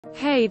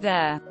Hey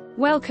there.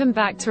 Welcome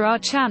back to our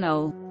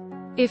channel.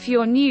 If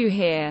you're new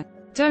here,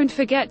 don't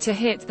forget to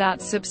hit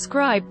that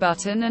subscribe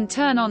button and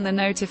turn on the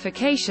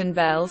notification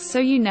bell so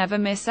you never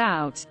miss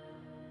out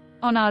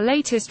on our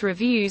latest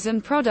reviews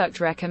and product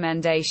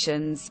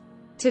recommendations.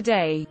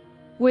 Today,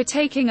 we're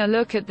taking a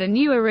look at the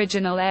new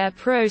Original Air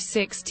Pro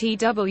 6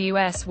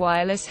 TWS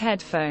wireless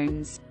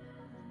headphones.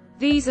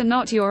 These are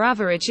not your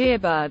average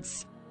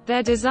earbuds.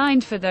 They're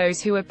designed for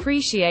those who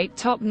appreciate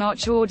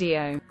top-notch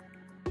audio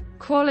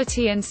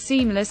quality and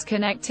seamless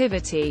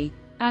connectivity.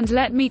 And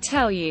let me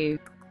tell you,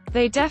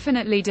 they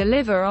definitely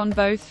deliver on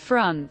both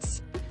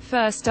fronts.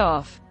 First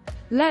off,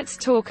 let's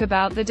talk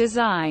about the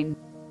design.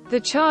 The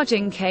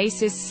charging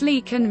case is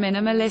sleek and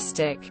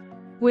minimalistic,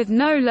 with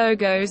no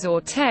logos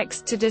or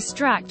text to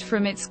distract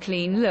from its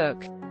clean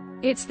look.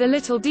 It's the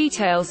little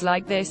details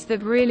like this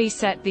that really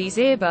set these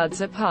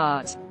earbuds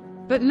apart.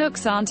 But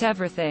looks aren't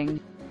everything.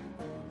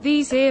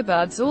 These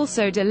earbuds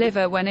also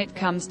deliver when it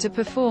comes to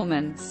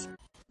performance.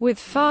 With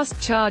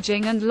fast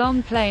charging and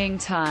long playing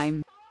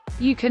time,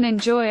 you can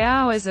enjoy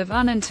hours of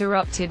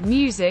uninterrupted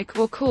music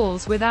or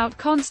calls without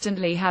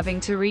constantly having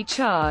to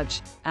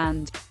recharge.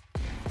 And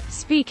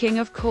speaking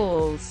of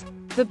calls,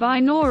 the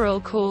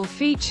binaural call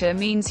feature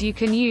means you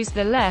can use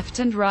the left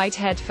and right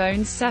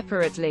headphones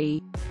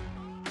separately,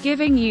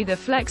 giving you the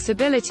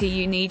flexibility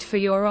you need for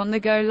your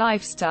on-the-go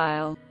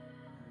lifestyle.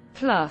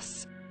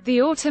 Plus,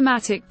 the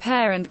automatic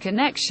pair and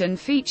connection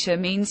feature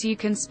means you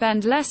can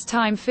spend less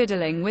time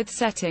fiddling with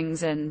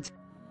settings and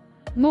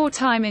more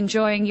time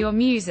enjoying your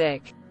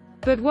music.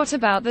 But what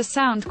about the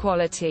sound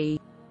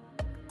quality?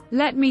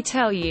 Let me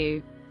tell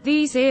you,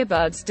 these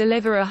earbuds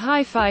deliver a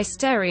hi-fi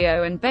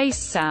stereo and bass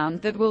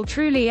sound that will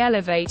truly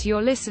elevate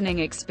your listening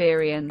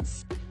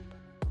experience.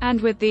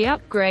 And with the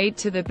upgrade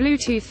to the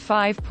Bluetooth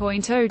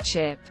 5.0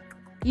 chip,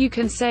 you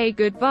can say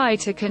goodbye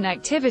to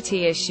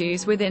connectivity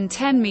issues within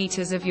 10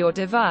 meters of your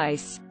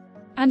device.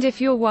 And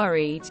if you're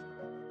worried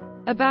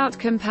about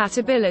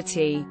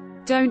compatibility,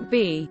 don't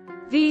be.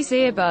 These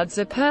earbuds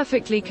are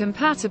perfectly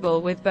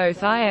compatible with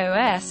both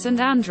iOS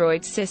and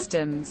Android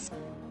systems.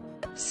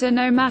 So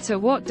no matter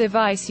what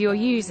device you're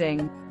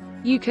using,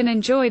 you can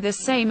enjoy the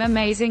same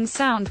amazing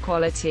sound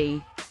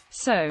quality.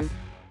 So,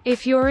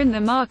 if you're in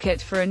the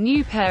market for a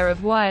new pair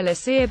of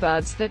wireless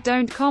earbuds that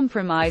don't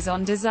compromise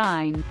on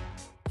design,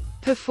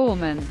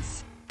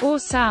 performance, or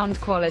sound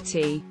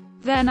quality,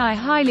 then I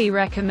highly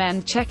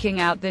recommend checking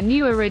out the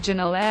new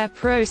Original Air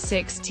Pro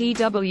 6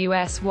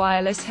 TWS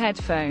wireless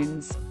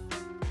headphones.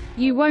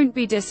 You won't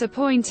be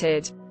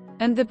disappointed.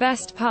 And the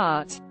best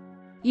part,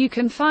 you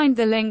can find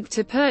the link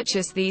to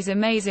purchase these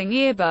amazing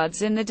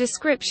earbuds in the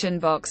description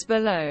box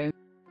below.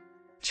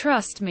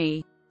 Trust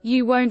me,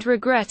 you won't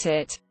regret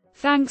it.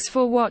 Thanks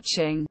for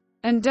watching.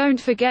 And don't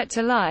forget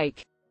to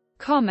like,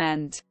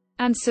 comment,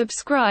 and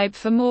subscribe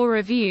for more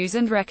reviews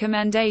and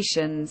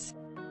recommendations.